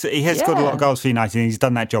goals. He has got a lot of goals for United, and he's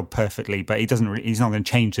done that job perfectly. But he's not going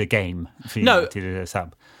to change the game for United as a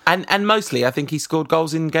sub. And mostly, I think he scored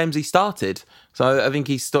goals in games he started. So I think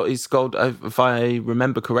he scored, if I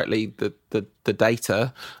remember correctly, the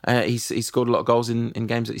data. He scored a lot of goals in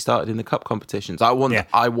games that he started in the cup competitions. I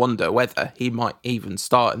wonder whether he might even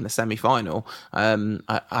start in the semi-final.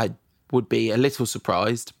 I would be a little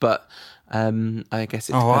surprised, but. I guess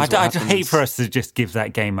it depends. I'd hate for us to just give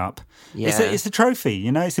that game up. Yeah. It's a trophy,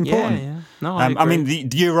 it's important. Yeah. No, I mean,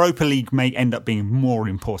 the Europa League may end up being more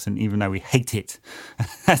important, even though we hate it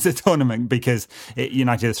as a tournament, because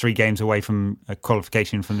United are 3 games away from a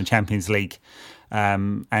qualification from the Champions League.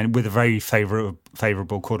 And with a very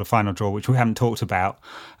favourable quarter-final draw, which we haven't talked about.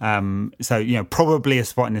 So, probably a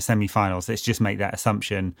spot in the semi-finals. Let's just make that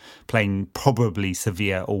assumption, playing probably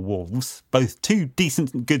Sevilla or Wolves. Both 2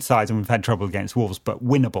 decent, good sides, and we've had trouble against Wolves, but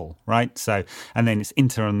winnable, right? So, and then it's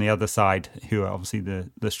Inter on the other side, who are obviously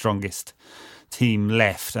the strongest team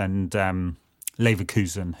left, and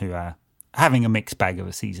Leverkusen, who are having a mixed bag of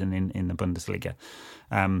a season in the Bundesliga.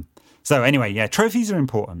 So anyway, trophies are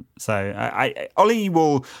important. So Ollie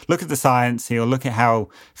will look at the science. He'll look at how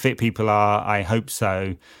fit people are. I hope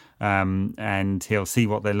so. And he'll see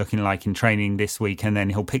what they're looking like in training this week, and then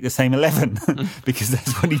he'll pick the same 11 because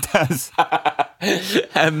that's what he does.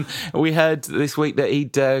 We heard this week that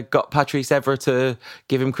he'd got Patrice Evra to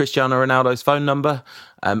give him Cristiano Ronaldo's phone number.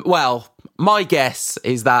 Well, my guess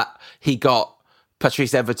is that he got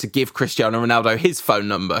Patrice Evra to give Cristiano Ronaldo his phone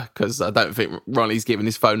number, because I don't think Ronnie's given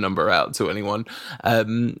his phone number out to anyone.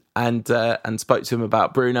 And spoke to him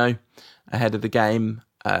about Bruno ahead of the game.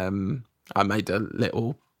 I made a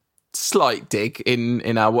little slight dig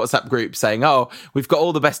in our WhatsApp group saying, "Oh, we've got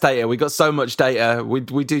all the best data. We've got so much data. We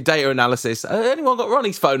do data analysis. Anyone got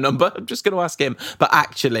Ronnie's phone number? I'm just going to ask him." But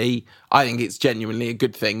actually, I think it's genuinely a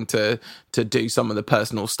good thing to do some of the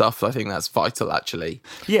personal stuff. I think that's vital, actually.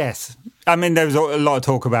 Yes. I mean, there was a lot of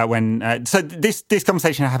talk about when... so this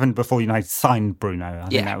conversation happened before United signed Bruno. I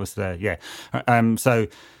think that was the... Yeah.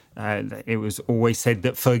 It was always said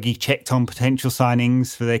that Fergie checked on potential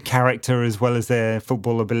signings for their character as well as their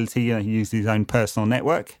football ability. He used his own personal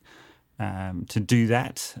network to do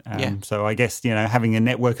that. So I guess, having a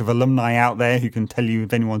network of alumni out there who can tell you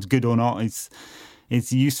if anyone's good or not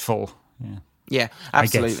is useful. Yeah,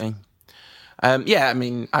 absolutely. I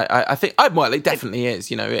mean, I think, well, it definitely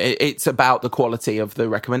is. It's about the quality of the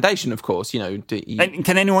recommendation, of course. And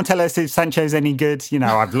can anyone tell us if Sancho's any good?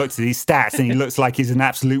 I've looked at his stats and he looks like he's an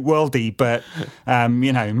absolute worldie, but,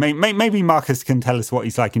 maybe Marcus can tell us what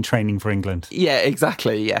he's like in training for England. Yeah,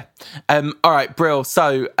 exactly. Yeah. All right, Brill.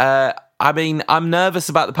 So, I mean, I'm nervous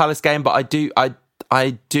about the Palace game, but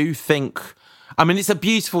I do think... I mean, it's a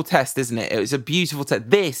beautiful test, isn't it? It's a beautiful test.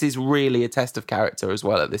 This is really a test of character as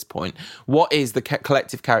well at this point. What is the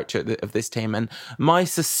collective character of this team? And my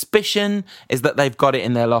suspicion is that they've got it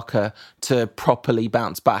in their locker to properly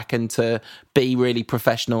bounce back and to be really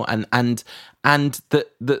professional, and that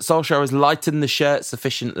Solskjaer has lightened the shirt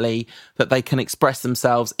sufficiently that they can express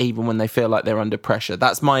themselves even when they feel like they're under pressure.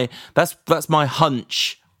 That's my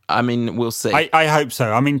hunch. I mean, we'll see. I hope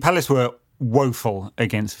so. I mean, Palace were woeful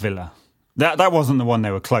against Villa. That wasn't the one they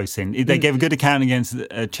were close in. They gave a good account against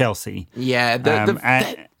Chelsea. Yeah,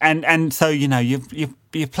 and so you're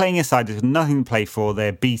playing a side there's nothing to play for.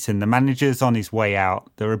 They're beaten. The manager's on his way out.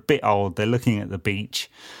 They're a bit old. They're looking at the beach,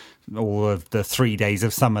 all of the 3 days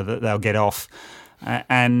of summer that they'll get off,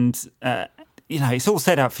 it's all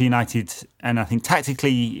set up for United, and I think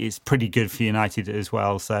tactically it's pretty good for United as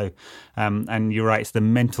well. So, and you're right, it's the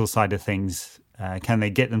mental side of things. Can they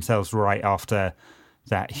get themselves right after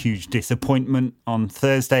that huge disappointment on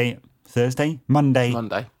Monday.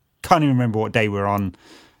 Can't even remember what day we're on.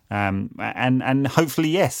 And hopefully,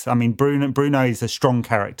 yes. I mean, Bruno is a strong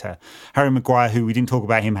character. Harry Maguire, who we didn't talk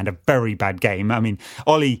about him, had a very bad game. I mean,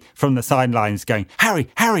 Ollie from the sidelines going,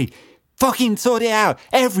 Harry, fucking sort it out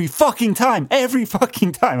every fucking time.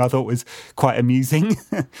 I thought was quite amusing.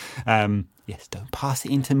 Yes, don't pass it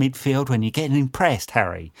into midfield when you're getting impressed,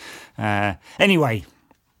 Harry. Anyway...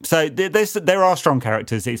 So there are strong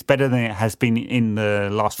characters. It's better than it has been in the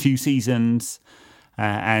last few seasons.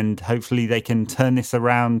 And hopefully they can turn this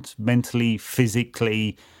around mentally,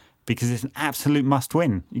 physically, because it's an absolute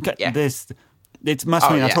must-win. It's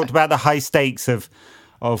must-win. Yeah. I talked about the high stakes of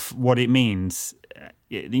what it means.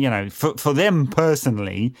 For them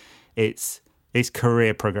personally, it's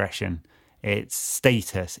career progression. It's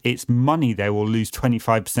status. It's money. They will lose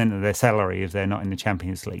 25% of their salary if they're not in the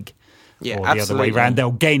Champions League. Yeah, or the other way around,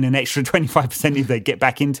 they'll gain an extra 25% if they get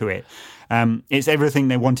back into it. It's everything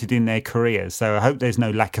they wanted in their careers. So I hope there's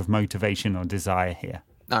no lack of motivation or desire here.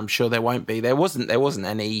 I'm sure there won't be. There wasn't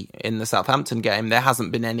any in the Southampton game. There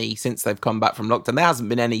hasn't been any since they've come back from lockdown. There hasn't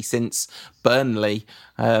been any since Burnley.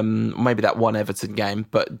 Maybe that one Everton game.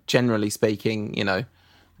 But generally speaking,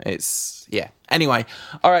 it's... Yeah. Anyway,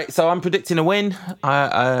 all right, so I'm predicting a win.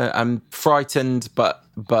 I'm frightened, but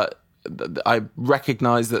I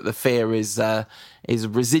recognise that the fear is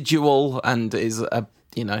residual and is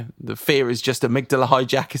the fear is just amygdala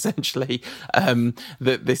hijack essentially.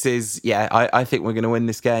 That this is I think we're going to win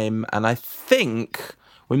this game, and I think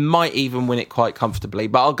we might even win it quite comfortably.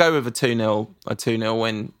 But I'll go with a 2-0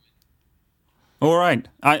 win. All right,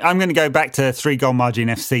 I'm going to go back to 3-goal margin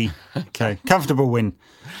FC. Okay, comfortable win.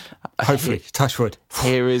 Hopefully, touch wood.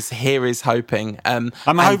 Here is hoping. I'm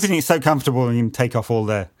hoping it's so comfortable you can take off all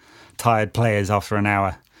the tired players after an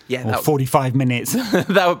hour. Yeah, 45 minutes.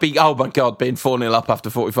 That would be, oh my God, being 4-0 up after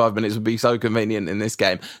 45 minutes would be so convenient in this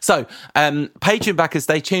game. So, Patreon backers,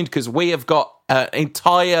 stay tuned because we have got an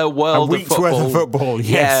entire world of football. Worth of football,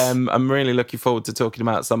 yes. Yeah, I'm really looking forward to talking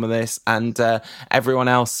about some of this. And everyone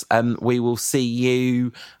else, we will see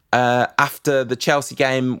you after the Chelsea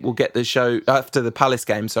game. We'll get the show after the Palace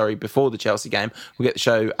game. Before the Chelsea game, we'll get the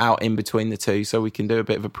show out in between the two, so we can do a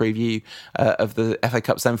bit of a preview of the FA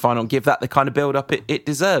Cup semi-final. Give that the kind of build up it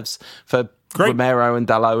deserves for Romero and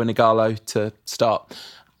Dalot and Ighalo to start.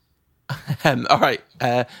 All right.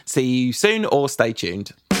 See you soon or stay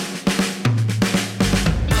tuned.